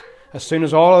Jesus. As soon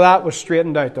as all of that was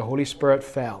straightened out, the Holy Spirit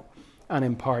fell and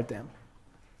empowered them.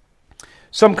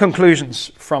 Some conclusions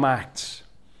from Acts.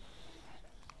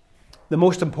 The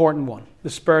most important one, the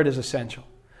Spirit is essential.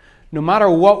 No matter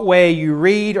what way you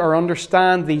read or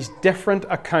understand these different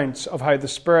accounts of how the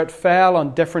Spirit fell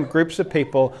on different groups of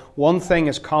people, one thing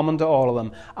is common to all of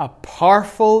them. A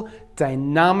powerful,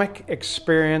 dynamic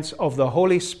experience of the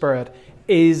Holy Spirit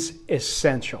is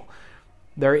essential.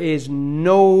 There is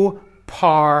no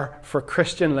power for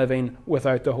Christian living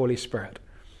without the Holy Spirit.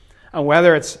 And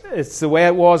whether it's the way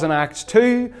it was in Acts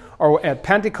 2 or at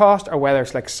Pentecost, or whether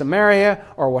it's like Samaria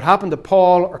or what happened to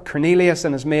Paul or Cornelius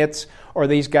and his mates or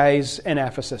these guys in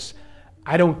Ephesus,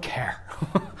 I don't care.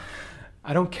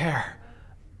 I don't care.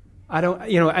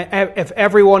 If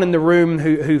everyone in the room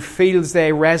who feels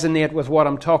they resonate with what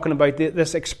I'm talking about,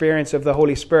 this experience of the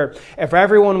Holy Spirit, if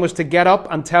everyone was to get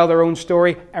up and tell their own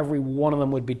story, every one of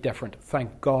them would be different.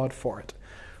 Thank God for it.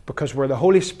 Because where the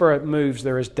Holy Spirit moves,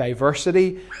 there is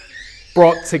diversity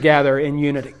brought together in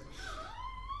unity.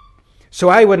 So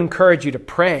I would encourage you to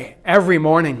pray every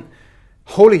morning,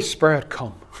 Holy Spirit,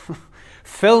 come.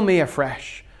 Fill me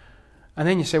afresh. And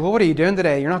then you say, well, what are you doing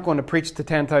today? You're not going to preach to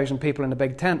 10,000 people in a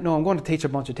big tent. No, I'm going to teach a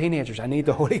bunch of teenagers. I need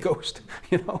the Holy Ghost.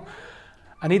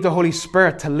 I need the Holy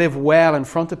Spirit to live well in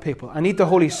front of people. I need the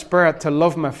Holy Spirit to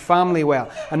love my family well.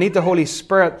 I need the Holy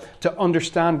Spirit to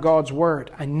understand God's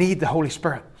Word. I need the Holy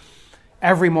Spirit.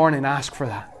 Every morning ask for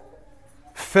that.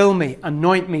 Fill me,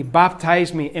 anoint me,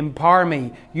 baptize me, empower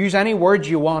me. Use any words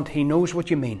you want. He knows what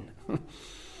you mean.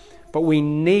 But we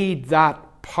need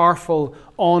that powerful,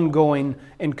 ongoing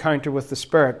encounter with the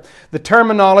Spirit. The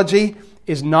terminology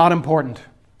is not important.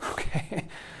 Okay?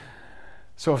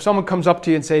 So if someone comes up to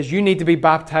you and says, you need to be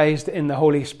baptized in the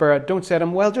Holy Spirit, don't say to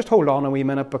them, well, just hold on a wee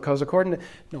minute, because according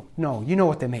to... No, you know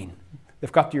what they mean.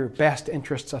 They've got your best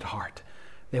interests at heart.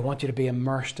 They want you to be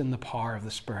immersed in the power of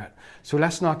the Spirit. So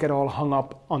let's not get all hung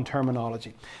up on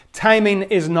terminology. Timing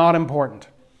is not important.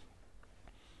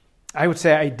 I would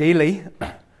say ideally,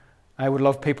 I would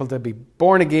love people to be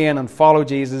born again and follow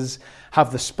Jesus,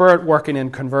 have the Spirit working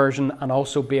in conversion, and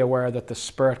also be aware that the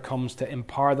Spirit comes to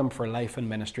empower them for life and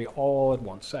ministry all at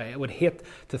once. I would hate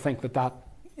to think that that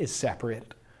is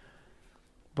separated.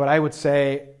 But I would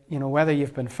say, whether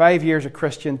you've been 5 years a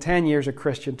Christian, 10 years a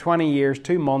Christian, 20 years,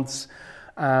 2 months,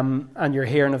 and you're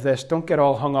hearing of this, don't get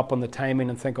all hung up on the timing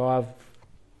and think,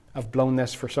 I've blown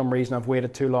this for some reason, I've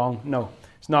waited too long. No,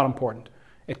 it's not important.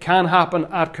 It can happen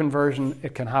at conversion.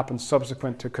 It can happen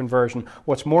subsequent to conversion.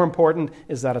 What's more important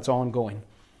is that it's ongoing.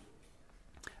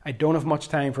 I don't have much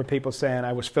time for people saying,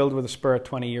 I was filled with the Spirit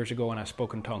 20 years ago and I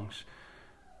spoke in tongues.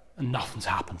 And nothing's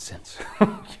happened since.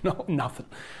 Nothing.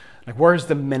 Like, where's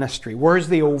the ministry? Where's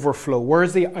the overflow?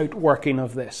 Where's the outworking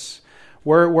of this?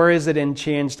 Where is it in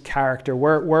changed character?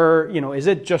 Where is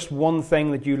it just one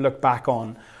thing that you look back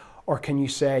on? Or can you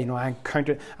say,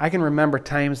 I can remember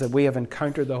times that we have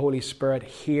encountered the Holy Spirit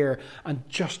here and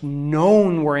just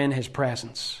known we're in His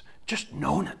presence. Just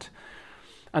known it.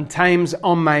 And times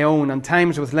on my own, and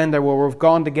times with Linda where we've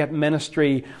gone to get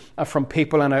ministry from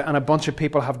people and a bunch of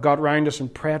people have got round us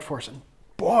and prayed for us. And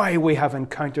boy, we have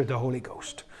encountered the Holy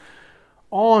Ghost.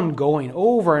 Ongoing,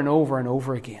 over and over and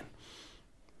over again.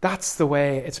 That's the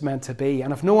way it's meant to be.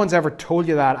 And if no one's ever told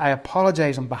you that, I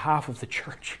apologize on behalf of the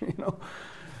church,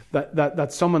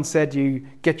 that someone said to you,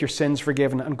 get your sins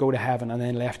forgiven and go to heaven, and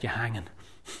then left you hanging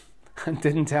and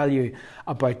didn't tell you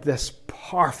about this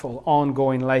powerful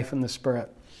ongoing life in the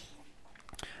Spirit.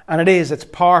 And it's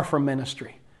power for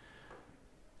ministry.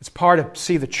 It's power to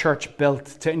see the church built,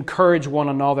 to encourage one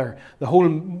another. The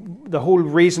whole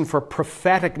reason for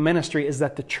prophetic ministry is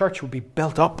that the church will be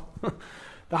built up.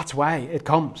 That's why it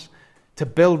comes, to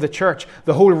build the church.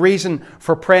 The whole reason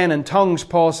for praying in tongues,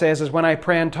 Paul says, is when I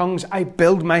pray in tongues, I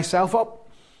build myself up.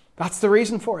 That's the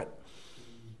reason for it.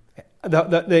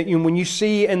 When you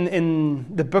see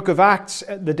in the book of Acts,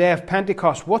 the day of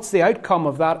Pentecost, what's the outcome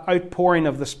of that outpouring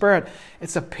of the Spirit?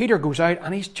 It's that Peter goes out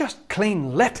and he's just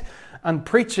clean lit and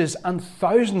preaches, and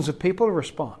thousands of people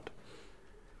respond.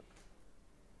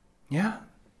 Yeah?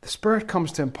 The Spirit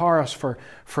comes to empower us for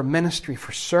ministry,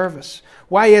 for service.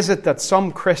 Why is it that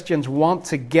some Christians want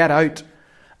to get out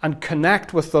and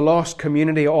connect with the lost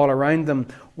community all around them,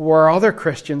 where other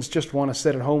Christians just want to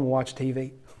sit at home and watch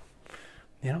TV?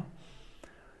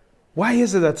 Why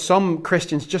is it that some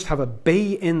Christians just have a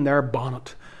bee in their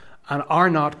bonnet and are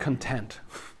not content?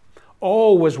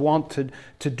 Always want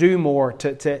to do more,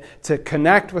 to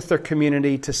connect with their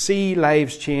community, to see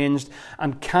lives changed,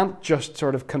 and can't just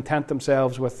sort of content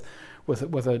themselves with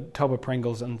a tub of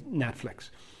Pringles and Netflix.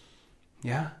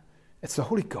 Yeah? It's the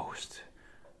Holy Ghost.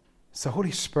 It's the Holy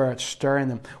Spirit stirring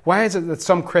them. Why is it that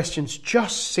some Christians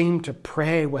just seem to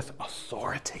pray with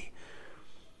authority?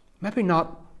 Maybe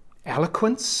not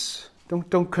eloquence.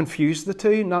 Don't confuse the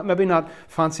two. Maybe not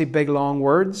fancy big long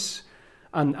words.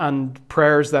 And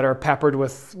prayers that are peppered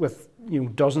with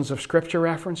dozens of scripture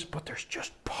reference, but there's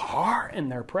just power in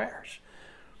their prayers.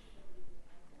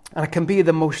 And it can be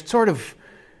the most sort of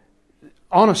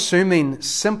unassuming,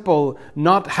 simple,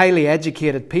 not highly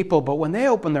educated people, but when they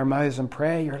open their mouths and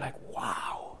pray, you're like,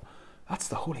 wow, that's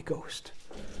the Holy Ghost.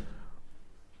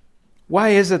 Why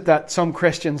is it that some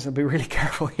Christians, I'll be really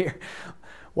careful here,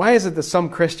 why is it that some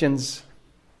Christians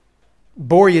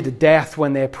bore you to death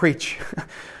when they preach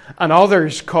and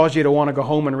others cause you to want to go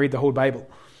home and read the whole Bible?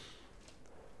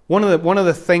 One of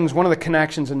the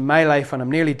connections in my life, and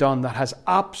I'm nearly done, that has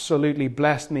absolutely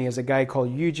blessed me is a guy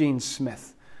called Eugene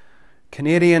Smith.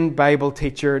 Canadian Bible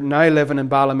teacher, now living in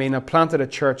Ballymena, planted a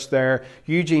church there.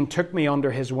 Eugene took me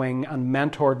under his wing and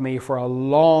mentored me for a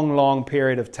long, long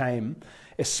period of time,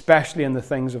 especially in the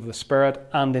things of the Spirit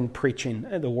and in preaching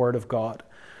the Word of God.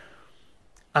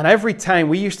 And every time,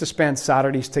 we used to spend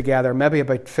Saturdays together, maybe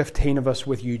about 15 of us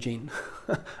with Eugene.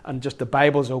 And just the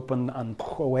Bible's open and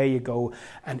away you go.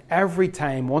 And every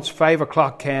time, once 5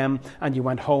 o'clock came and you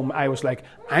went home, I was like,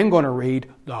 I'm going to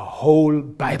read the whole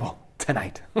Bible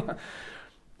tonight.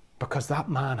 Because that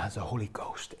man has the Holy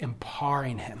Ghost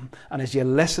empowering him. And as you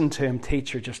listen to him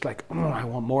teach, you're just like, I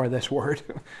want more of this word.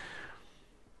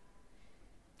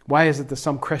 Why is it that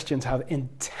some Christians have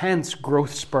intense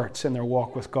growth spurts in their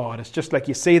walk with God? It's just like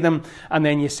you see them and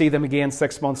then you see them again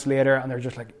 6 months later and they're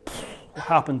just like, what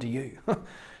happened to you?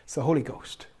 It's the Holy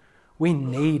Ghost. We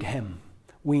need Him.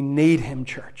 We need Him,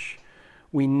 church.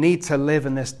 We need to live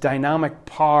in this dynamic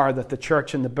power that the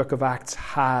church in the book of Acts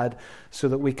had so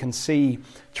that we can see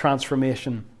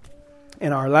transformation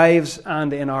in our lives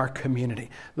and in our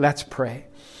community. Let's pray.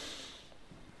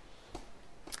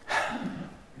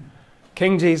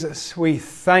 King Jesus, we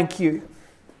thank you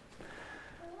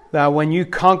that when you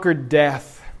conquered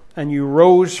death and you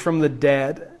rose from the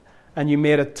dead and you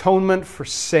made atonement for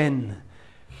sin,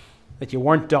 that you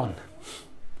weren't done.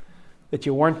 That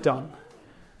you weren't done.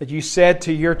 That you said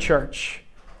to your church,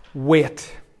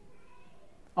 wait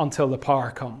until the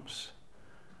power comes.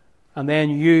 And then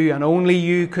you, and only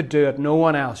you could do it, no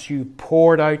one else. You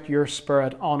poured out your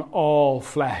Spirit on all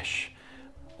flesh.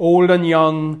 Old and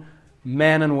young,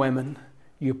 men and women.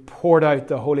 You poured out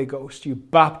the Holy Ghost. You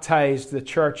baptized the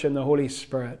church in the Holy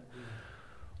Spirit.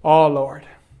 Oh, Lord,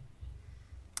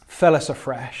 fill us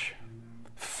afresh.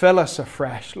 Fill us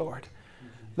afresh, Lord.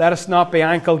 Let us not be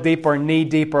ankle deep or knee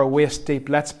deep or waist deep.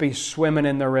 Let's be swimming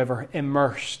in the river,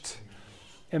 immersed.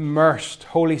 Immersed.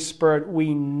 Holy Spirit,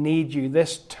 we need you.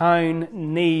 This town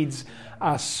needs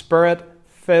a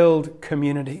Spirit-filled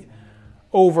community,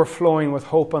 overflowing with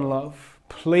hope and love.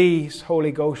 Please,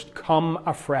 Holy Ghost, come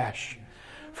afresh.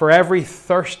 For every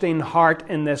thirsting heart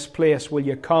in this place, will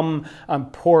you come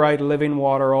and pour out living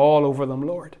water all over them,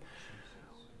 Lord?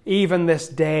 Even this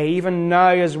day, even now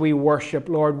as we worship,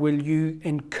 Lord, will you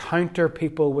encounter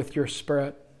people with your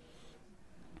Spirit?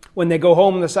 When they go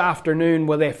home this afternoon,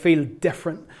 will they feel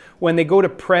different? When they go to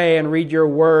pray and read your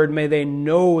word, may they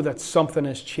know that something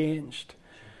has changed.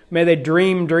 May they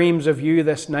dream dreams of you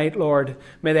this night, Lord.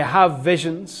 May they have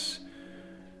visions.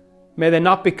 May they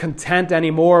not be content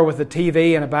anymore with the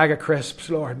TV and a bag of crisps,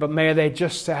 Lord, but may they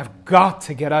just say, I've got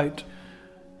to get out.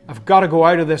 I've got to go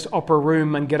out of this upper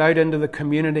room and get out into the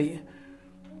community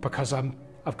because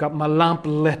I've got my lamp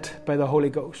lit by the Holy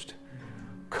Ghost.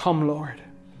 Come, Lord.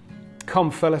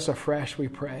 Come fill us afresh, we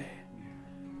pray.